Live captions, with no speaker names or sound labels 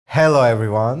Hello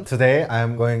everyone! Today I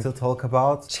am going to talk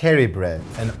about cherry bread,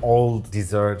 an old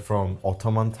dessert from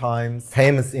Ottoman times,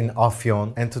 famous in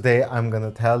Afyon. And today I'm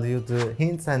gonna tell you the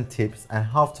hints and tips and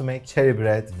how to make cherry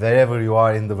bread wherever you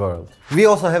are in the world. We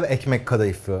also have ekmek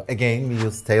kadayıf. Again, we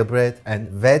use stale bread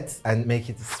and wet and make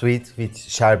it sweet with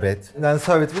sherbet. And then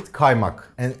serve it with kaymak.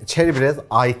 And cherry bread,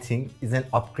 I think, is an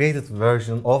upgraded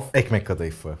version of ekmek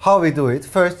kadayıf. How we do it?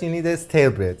 First, you need a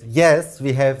stale bread. Yes,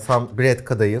 we have some bread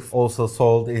kadayıf also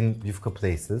sold in Refika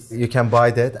places. You can buy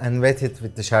that and wet it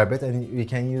with the sherbet and we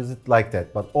can use it like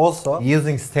that. But also,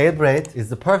 using stale bread is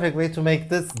the perfect way to make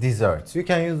this dessert. You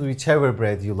can use whichever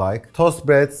bread you like. Toast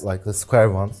breads, like the square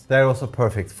ones, they're also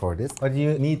perfect for this. But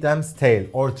you need them stale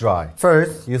or dry.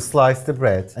 First, you slice the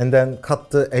bread and then cut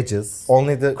the edges.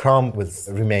 Only the crumb will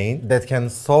remain that can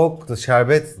soak the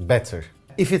sherbet better.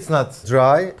 If it's not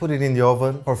dry, put it in the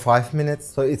oven for 5 minutes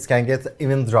so it can get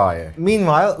even drier.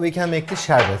 Meanwhile, we can make the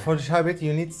sherbet. For the sherbet,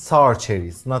 you need sour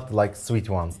cherries, not like sweet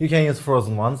ones. You can use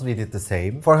frozen ones, we did the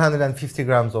same. 450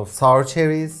 grams of sour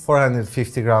cherries,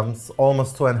 450 grams,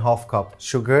 almost 2.5 cup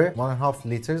sugar, 1.5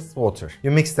 liters water.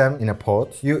 You mix them in a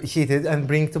pot, you heat it and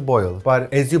bring to boil.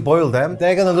 But as you boil them,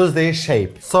 they're gonna lose their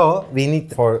shape. So we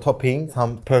need for topping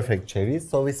some perfect cherries,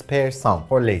 so we spare some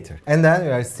for later. And then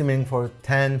we are simmering for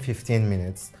 10-15 minutes.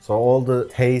 So all the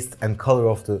taste and color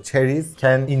of the cherries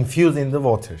can infuse in the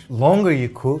water. Longer you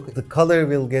cook, the color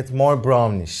will get more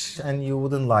brownish and you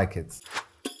wouldn't like it.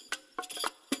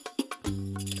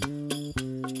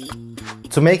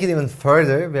 To make it even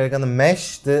further, we are gonna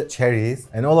mash the cherries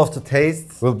and all of the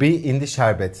taste will be in the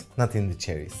sherbet, not in the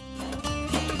cherries.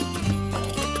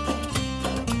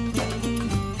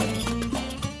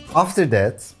 After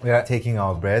that, we are taking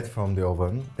our bread from the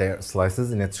oven. They are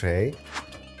slices in a tray.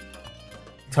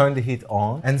 Turn the heat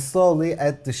on and slowly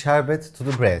add the sherbet to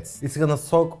the bread. It's gonna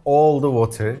soak all the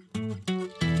water.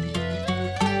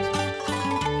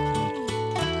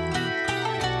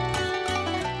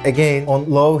 Again, on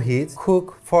low heat,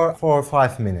 cook for 4 or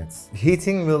 5 minutes.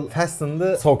 Heating will hasten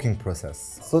the soaking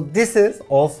process. So this is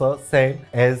also same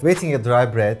as wetting a dry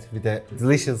bread with a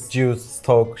delicious juice,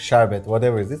 stock, sherbet,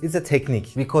 whatever it is. It's a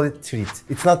technique. We call it treat.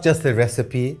 It's not just a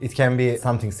recipe. It can be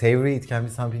something savory. It can be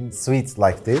something sweet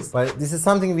like this. But this is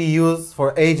something we use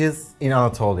for ages in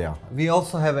Anatolia. We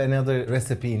also have another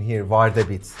recipe in here,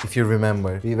 vardabit, if you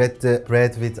remember. We wet the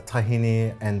bread with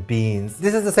tahini and beans.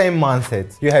 This is the same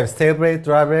mindset. You have stale bread,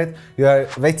 dry bread. You are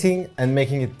wetting and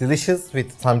making it delicious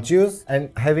with some juice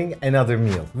and having another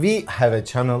meal. We have a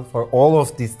channel for all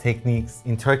of these techniques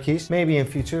in Turkish. Maybe in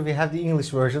future we have the English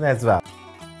version as well.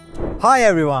 Hi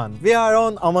everyone, we are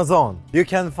on Amazon. You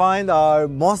can find our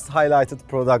most highlighted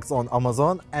products on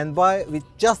Amazon and buy with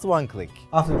just one click.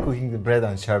 After cooking the bread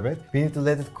and sherbet, we need to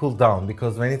let it cool down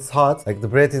because when it's hot, like the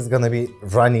bread is gonna be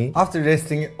runny. After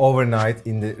resting it overnight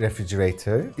in the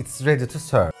refrigerator, it's ready to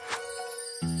serve.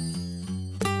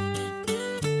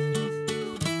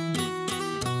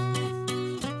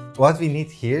 What we need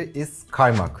here is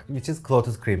kaymak, which is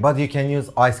clotted cream, but you can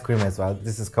use ice cream as well.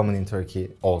 This is common in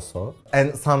Turkey also.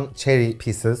 And some cherry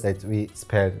pieces that we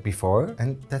spared before,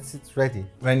 and that's it ready.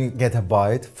 When you get a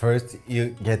bite, first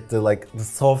you get the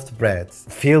soft bread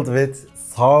filled with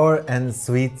sour and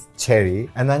sweet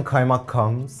cherry, and then kaymak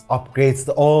comes, upgrades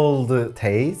all the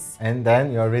taste, and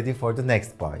then you're ready for the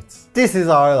next bite. This is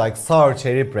our sour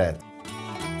cherry bread.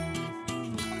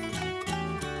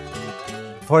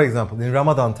 For example, in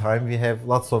Ramadan time, we have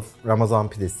lots of Ramazan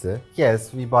pidesi.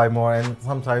 Yes, we buy more and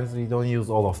sometimes we don't use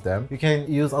all of them. You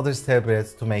can use other stale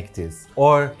breads to make this.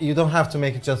 Or you don't have to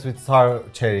make it just with sour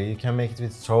cherry. You can make it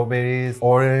with strawberries,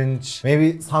 orange,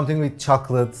 maybe something with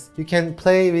chocolate. You can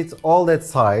play with all that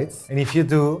sides. And if you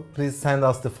do, please send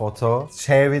us the photo,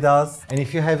 share with us. And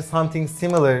if you have something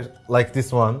similar like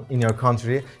this one in your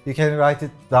country, you can write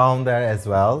it down there as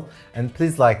well. And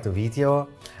please like the video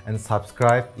and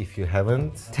subscribe if you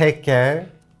haven't. Take care.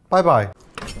 Bye bye.